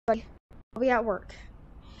I'll be at work.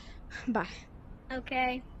 Bye.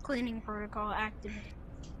 Okay, cleaning protocol activated.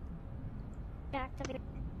 Activate.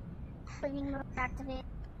 Cleaning mode activate.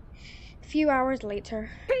 A few hours later.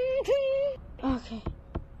 Okay.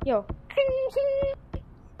 Yo.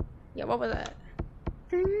 Yo, what was that?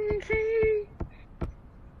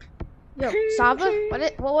 Yo, Saba?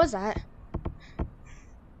 What was that?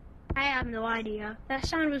 I have no idea. That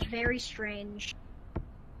sound was very strange.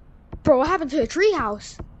 Bro, what happened to the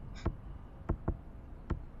treehouse?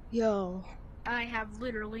 Yo. I have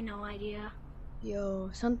literally no idea. Yo,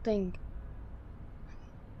 something.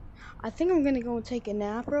 I think I'm gonna go and take a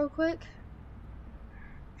nap real quick.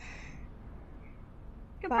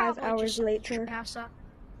 Could 5 probably hours just later. pass up.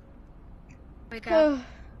 Wake up.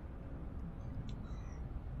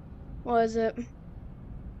 What is it?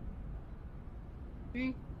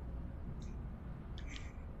 Hmm?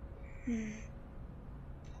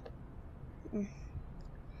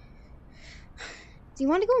 Do you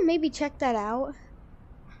want to go and maybe check that out?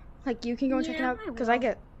 Like you can go and check it out? Because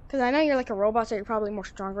I know you're like a robot, so you're probably more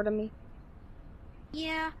stronger than me.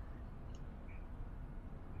 Yeah.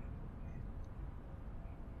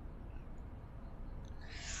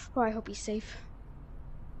 Oh, I hope he's safe.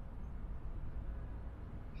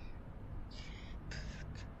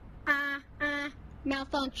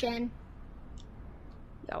 Malfunction.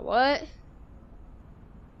 Yo, what?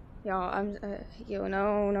 Yo, yo,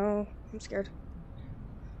 no, I'm scared.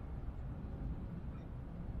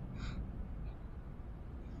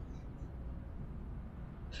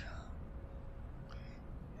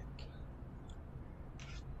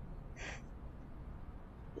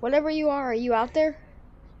 Whatever you are you out there?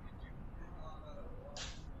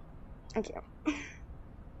 Okay.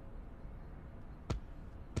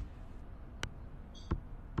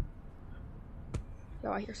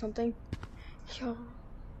 Yo, I hear something. Yo.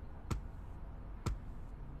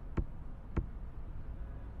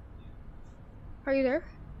 Are you there?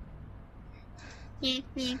 Yeah.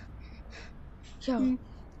 Yo.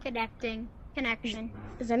 Connecting. Connection.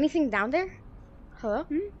 Is anything down there? Hello?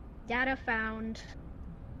 Data found.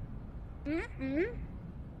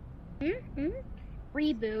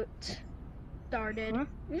 Reboot started. Huh?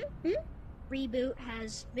 Reboot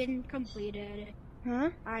has been completed.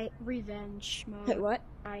 Huh? Revenge mode. Wait, what?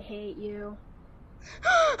 I hate you.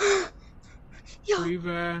 Yo.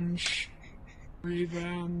 Revenge.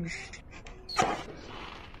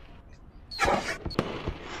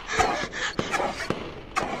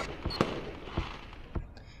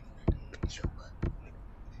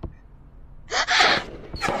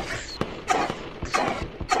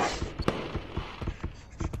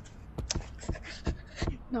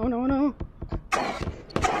 No.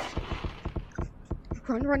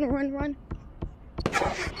 Run.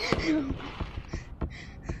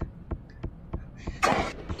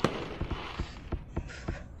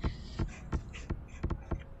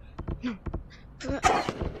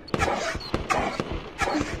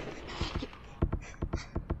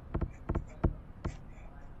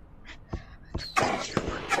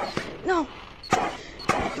 No.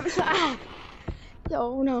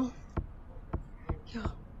 Yo, no. Yo.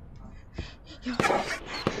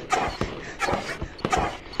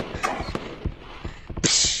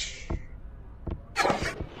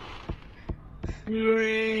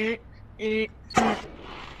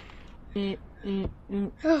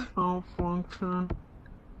 Malfunction.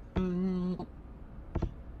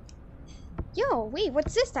 Yo, wait,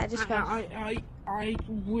 what's this that just fell? I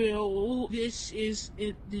will. This is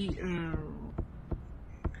it.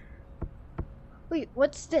 Wait,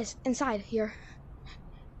 what's this inside here?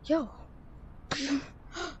 Yo.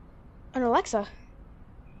 An Alexa.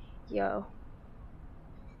 Yo.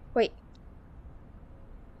 Wait.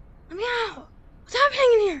 Let me out. What's happening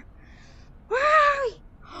in here? Where are we?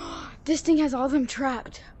 This thing has all of them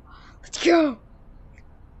trapped. Let's go.